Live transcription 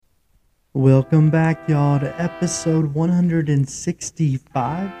Welcome back, y'all, to episode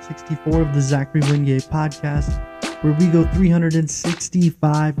 64 of the Zachary Wingate podcast, where we go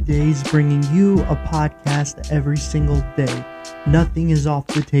 365 days bringing you a podcast every single day. Nothing is off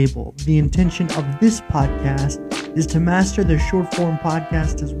the table. The intention of this podcast is to master the short form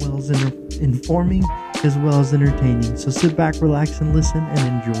podcast as well as informing as well as entertaining. So sit back, relax, and listen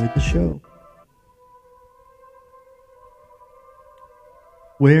and enjoy the show.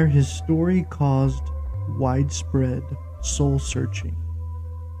 Where his story caused widespread soul searching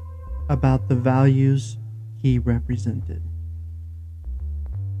about the values he represented.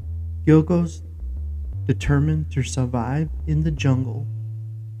 Yoko's determined to survive in the jungle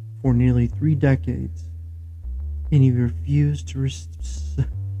for nearly 3 decades, and he refused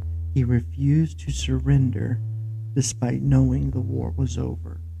to surrender despite knowing the war was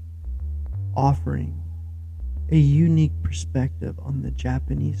over, offering a unique perspective on the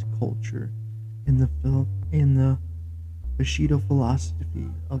Japanese culture in the Bushido philosophy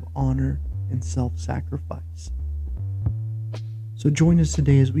of honor and self-sacrifice. So join us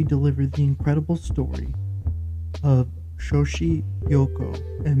today as we deliver the incredible story of Shoichi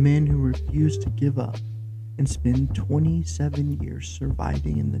Yokoi, a man who refused to give up and spend 27 years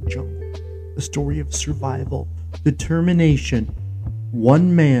surviving in the jungle. A story of survival, determination,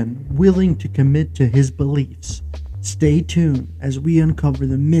 one man willing to commit to his beliefs. Stay tuned as we uncover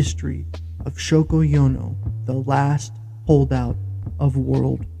the mystery of Shoichi Yokoi, the last holdout of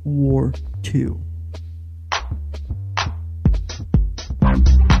World War II.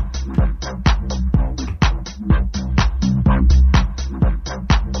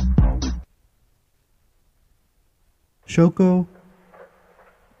 Shoko,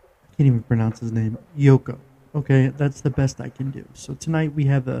 I can't even pronounce his name, Yoko. Okay, that's the best I can do. So tonight we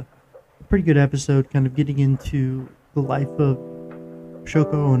have a pretty good episode kind of getting into the life of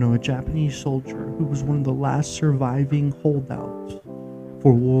Shoichi Yokoi, a Japanese soldier who was one of the last surviving holdouts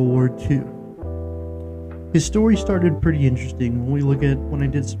for World War II. His story started pretty interesting when I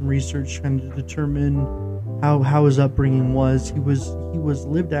did some research kind of to determine how his upbringing was. He was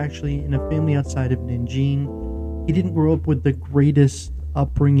lived actually in a family outside of Nanjing. He didn't grow up with the greatest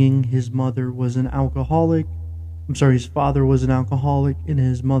upbringing. His father was an alcoholic, and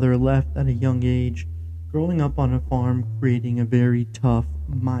his mother left at a young age, growing up on a farm, creating a very tough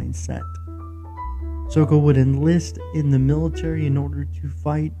mindset. Yokoi would enlist in the military in order to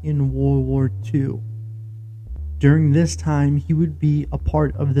fight in World War II. During this time, he would be a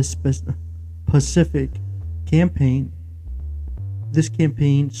part of the Pacific campaign. This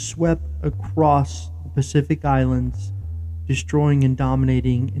campaign swept across the Pacific Islands, destroying and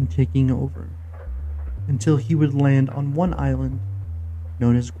dominating and taking over, until he would land on one island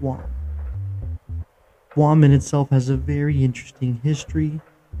known as Guam. Guam in itself has a very interesting history,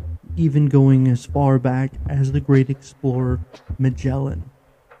 even going as far back as the great explorer Magellan.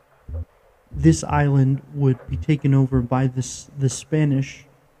 This island would be taken over by the Spanish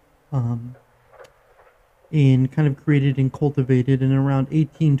and kind of created and cultivated in around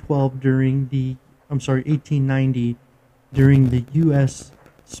 1890 during the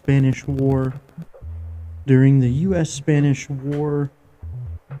U.S.-Spanish War. During the U.S.-Spanish War,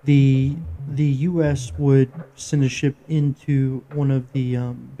 the U.S. would send a ship into one of the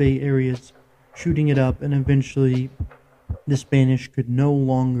bay areas, shooting it up, and eventually the Spanish could no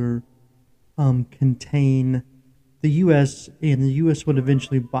longer contain the U.S., and the U.S. would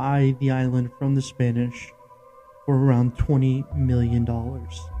eventually buy the island from the Spanish for around $20 million.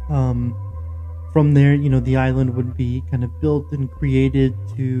 From there, the island would be kind of built and created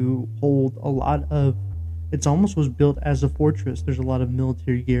to hold a lot of. It almost was built as a fortress. There's a lot of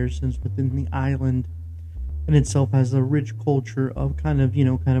military garrisons within the island, and itself has a rich culture of kind of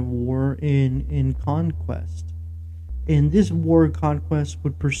war and conquest. And this war conquest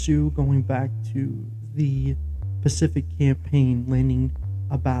would pursue going back to the Pacific campaign, landing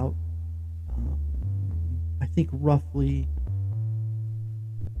about, I think, roughly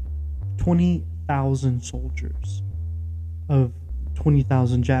 20,000 soldiers of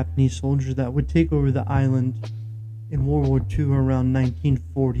 20,000 Japanese soldiers that would take over the island in World War II around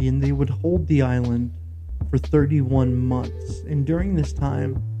 1940, and they would hold the island for 31 months. And during this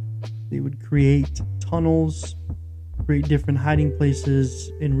time, they would create tunnels, create different hiding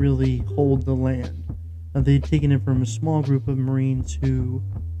places, and really hold the land. Now, they'd taken it from a small group of Marines who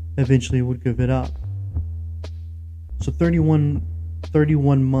eventually would give it up. So 31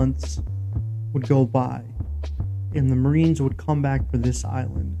 months would go by, and the Marines would come back for this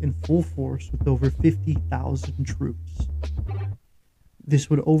island in full force with over 50,000 troops. This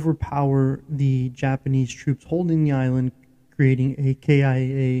would overpower the Japanese troops holding the island, creating a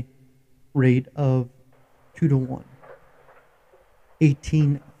KIA rate of 2-1.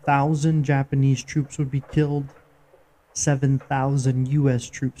 18,000 Japanese troops would be killed. 7,000 U.S.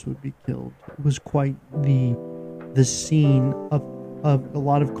 troops would be killed. It was quite the scene of a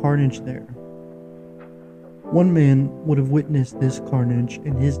lot of carnage there. One man would have witnessed this carnage,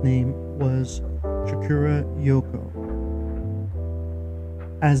 and his name was Shoichi Yokoi.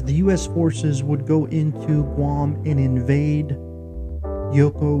 As the U.S. forces would go into Guam and invade,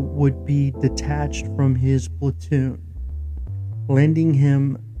 Yokoi would be detached from his platoon, landing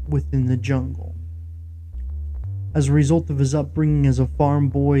him within the jungle. As a result of his upbringing as a farm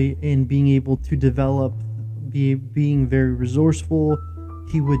boy and being able to develop, being very resourceful,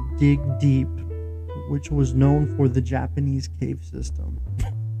 he would dig deep, which was known for the Japanese cave system.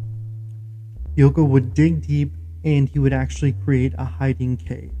 Yokoi would dig deep, and he would actually create a hiding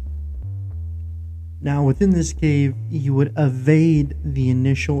cave. Now, within this cave, he would evade the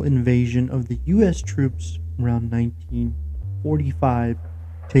initial invasion of the U.S. troops around 1945,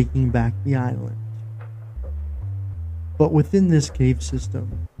 taking back the island. But within this cave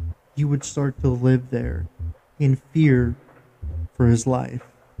system, he would start to live there in fear for his life.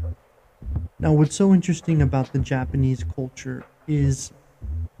 Now, what's so interesting about the Japanese culture is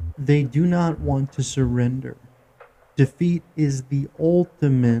they do not want to surrender. Defeat is the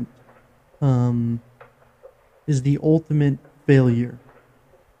ultimate failure.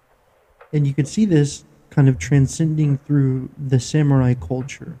 And you could see this kind of transcending through the samurai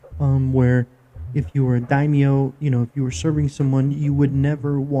culture, where if you were a daimyo, if you were serving someone, you would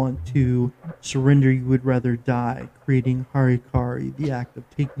never want to surrender. You would rather die, creating harikari, the act of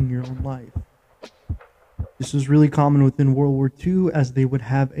taking your own life. This was really common within World War II, as they would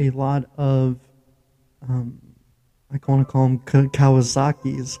have a lot of, I want to call them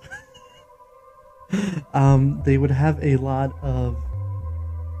Kawasaki's. They would have a lot of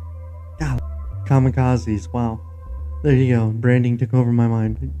kamikazes. Wow, there you go. Branding took over my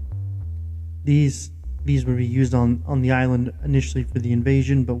mind. These would be used on the island initially for the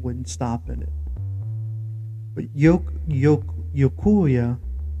invasion, but wouldn't stop in it. But Yokoi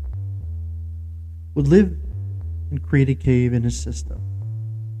would live and create a cave in his system.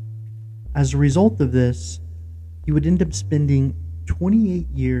 As a result of this, he would end up spending 28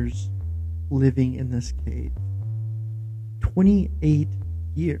 years living in this cave. 28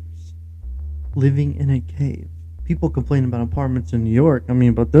 years living in a cave. People complain about apartments in New York.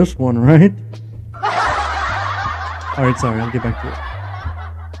 But this one, right? Alright, sorry, I'll get back to it.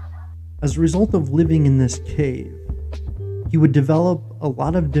 As a result of living in this cave, he would develop a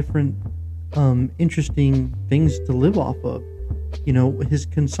lot of different interesting things to live off of. His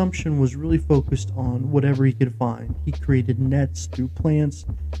consumption was really focused on whatever he could find. He created nets through plants,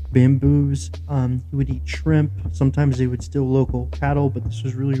 bamboos. He would eat shrimp. Sometimes they would steal local cattle, but this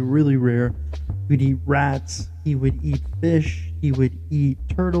was really, really rare. He would eat rats. He would eat fish. He would eat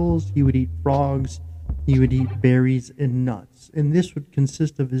turtles. He would eat frogs. He would eat berries and nuts. And this would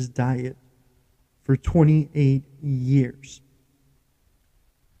consist of his diet for 28 years.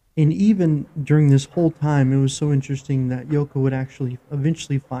 And even during this whole time, it was so interesting that Yokoi would actually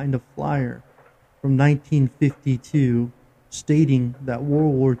eventually find a flyer from 1952 stating that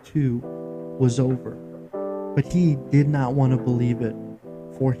World War II was over. But he did not want to believe it.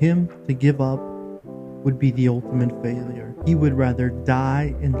 For him to give up would be the ultimate failure. He would rather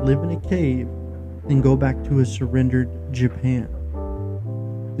die and live in a cave than go back to a surrendered Japan.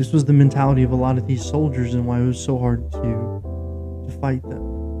 This was the mentality of a lot of these soldiers, and why it was so hard to fight them.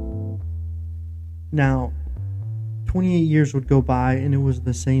 Now, 28 years would go by, and it was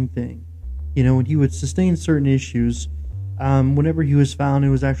the same thing. When he would sustain certain issues, whenever he was found, it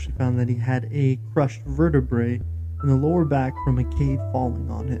was actually found that he had a crushed vertebrae in the lower back from a cave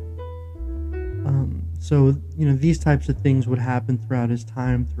falling on it. So these types of things would happen throughout his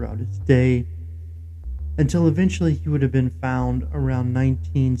time, throughout his day, until eventually he would have been found around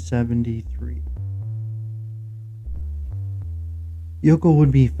 1973. Yokoi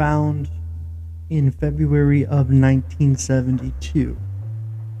would be found in February of 1972.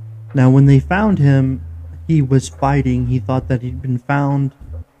 Now, when they found him, he was fighting. He thought that he'd been found,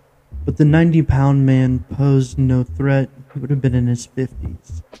 but the 90-pound man posed no threat. He would have been in his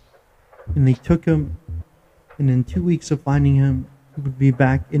 50s. And they took him, and in 2 weeks of finding him, he would be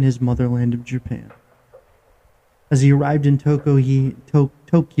back in his motherland of Japan. As he arrived in Tokyo,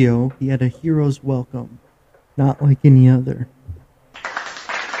 he had a hero's welcome, not like any other.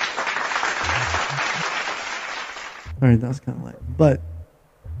 Alright, that was kind of light. But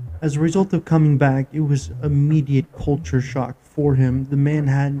as a result of coming back, it was immediate culture shock for him. The man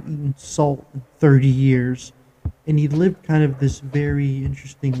hadn't eaten salt in 30 years. And he lived kind of this very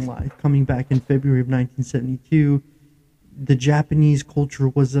interesting life. Coming back in February of 1972, the Japanese culture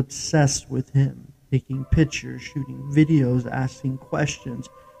was obsessed with him, taking pictures, shooting videos, asking questions,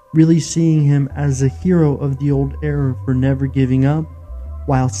 really seeing him as a hero of the old era for never giving up,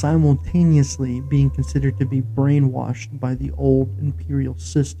 while simultaneously being considered to be brainwashed by the old imperial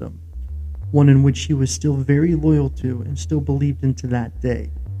system, one in which he was still very loyal to and still believed in to that day.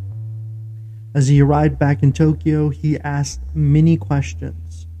 As he arrived back in Tokyo, he asked many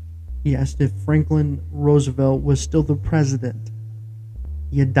questions. He asked if Franklin Roosevelt was still the president.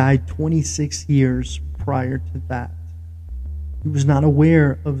 He had died 26 years prior to that. He was not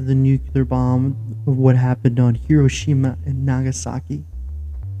aware of the nuclear bomb, of what happened on Hiroshima and Nagasaki.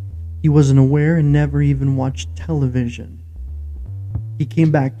 He wasn't aware and never even watched television. He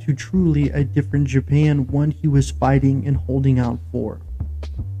came back to truly a different Japan, one he was fighting and holding out for.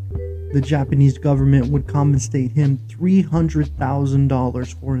 The Japanese government would compensate him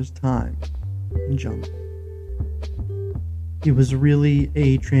 $300,000 for his time in jungle. It was really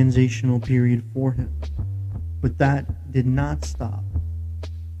a transitional period for him, but that did not stop.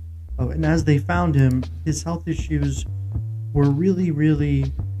 Oh, and as they found him, his health issues were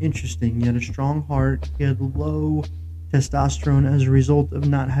really interesting. He had a strong heart, he had low testosterone as a result of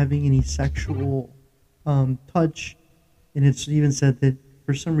not having any sexual touch, and it's even said that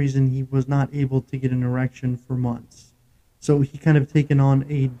for some reason he was not able to get an erection for months. So he kind of taken on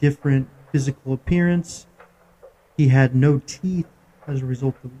a different physical appearance. He had no teeth as a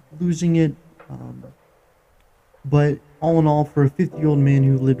result of losing it. But all in all, for a 50-year-old man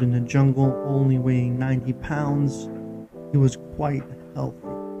who lived in the jungle, only weighing 90 pounds, he was quite healthy.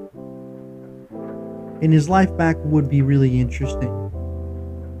 And his life back would be really interesting.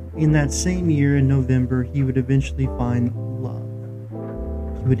 In that same year, in November, he would eventually find love.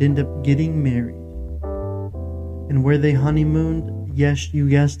 He would end up getting married. And where they honeymooned, yes, you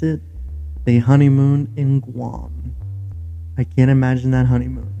guessed it, they honeymooned in Guam. I can't imagine that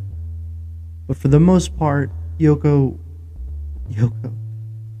honeymoon. But for the most part, Yokio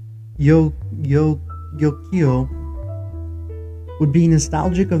would be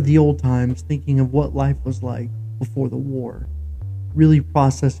nostalgic of the old times, thinking of what life was like before the war, really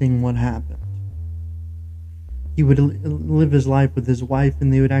processing what happened. He would live his life with his wife,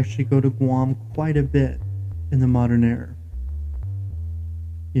 and they would actually go to Guam quite a bit in the modern era.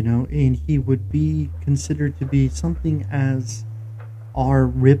 And he would be considered to be something as our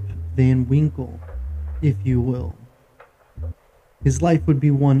Rip Van Winkle, if you will. His life would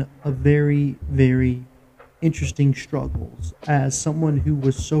be one of very interesting struggles as someone who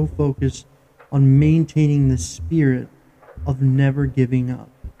was so focused on maintaining the spirit of never giving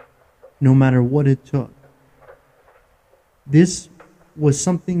up, no matter what it took. This was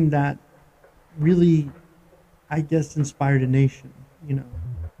something that really, I guess, inspired a nation, And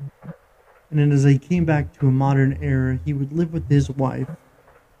then as he came back to a modern era, he would live with his wife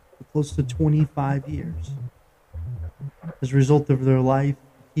for close to 25 years. As a result of their life,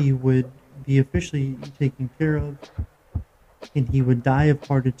 he would be officially taken care of, and he would die of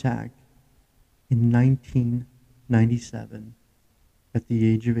heart attack in 1997 at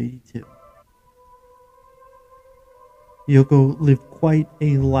the age of 82. Yoko lived quite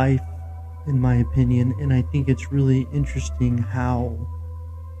a life, in my opinion, and I think it's really interesting how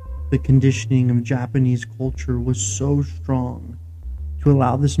the conditioning of Japanese culture was so strong to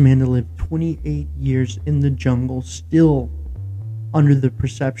allow this man to live 28 years in the jungle, still under the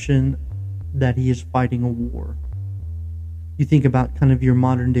perception that he is fighting a war. You think about kind of your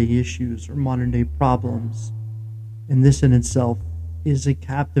modern day issues or modern day problems, and this in itself is a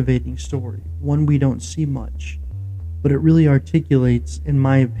captivating story, one we don't see much, but it really articulates, in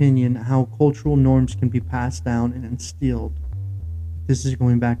my opinion, how cultural norms can be passed down and instilled. This is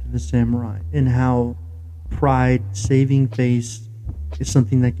going back to the samurai, and how pride, saving face, is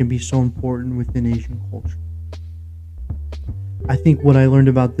something that can be so important within Asian culture. I think what I learned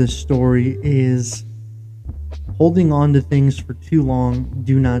about this story is holding on to things for too long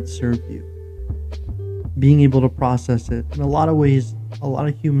do not serve you. Being able to process it. In a lot of ways, a lot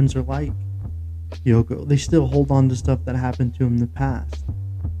of humans are like Yoko. They still hold on to stuff that happened to them in the past.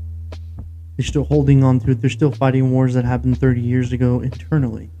 They're still holding on to it. They're still fighting wars that happened 30 years ago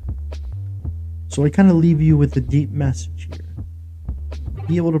internally. So I kind of leave you with a deep message here.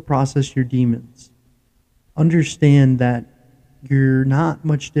 Be able to process your demons. Understand that you're not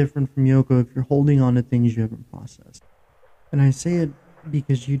much different from Yoko if you're holding on to things you haven't processed. And I say it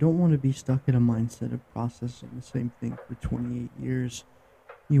because you don't want to be stuck in a mindset of processing the same thing for 28 years.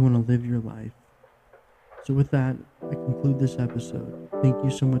 You want to live your life. So with that, I conclude this episode. Thank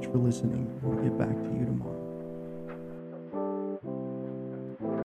you so much for listening. We'll get back to you tomorrow.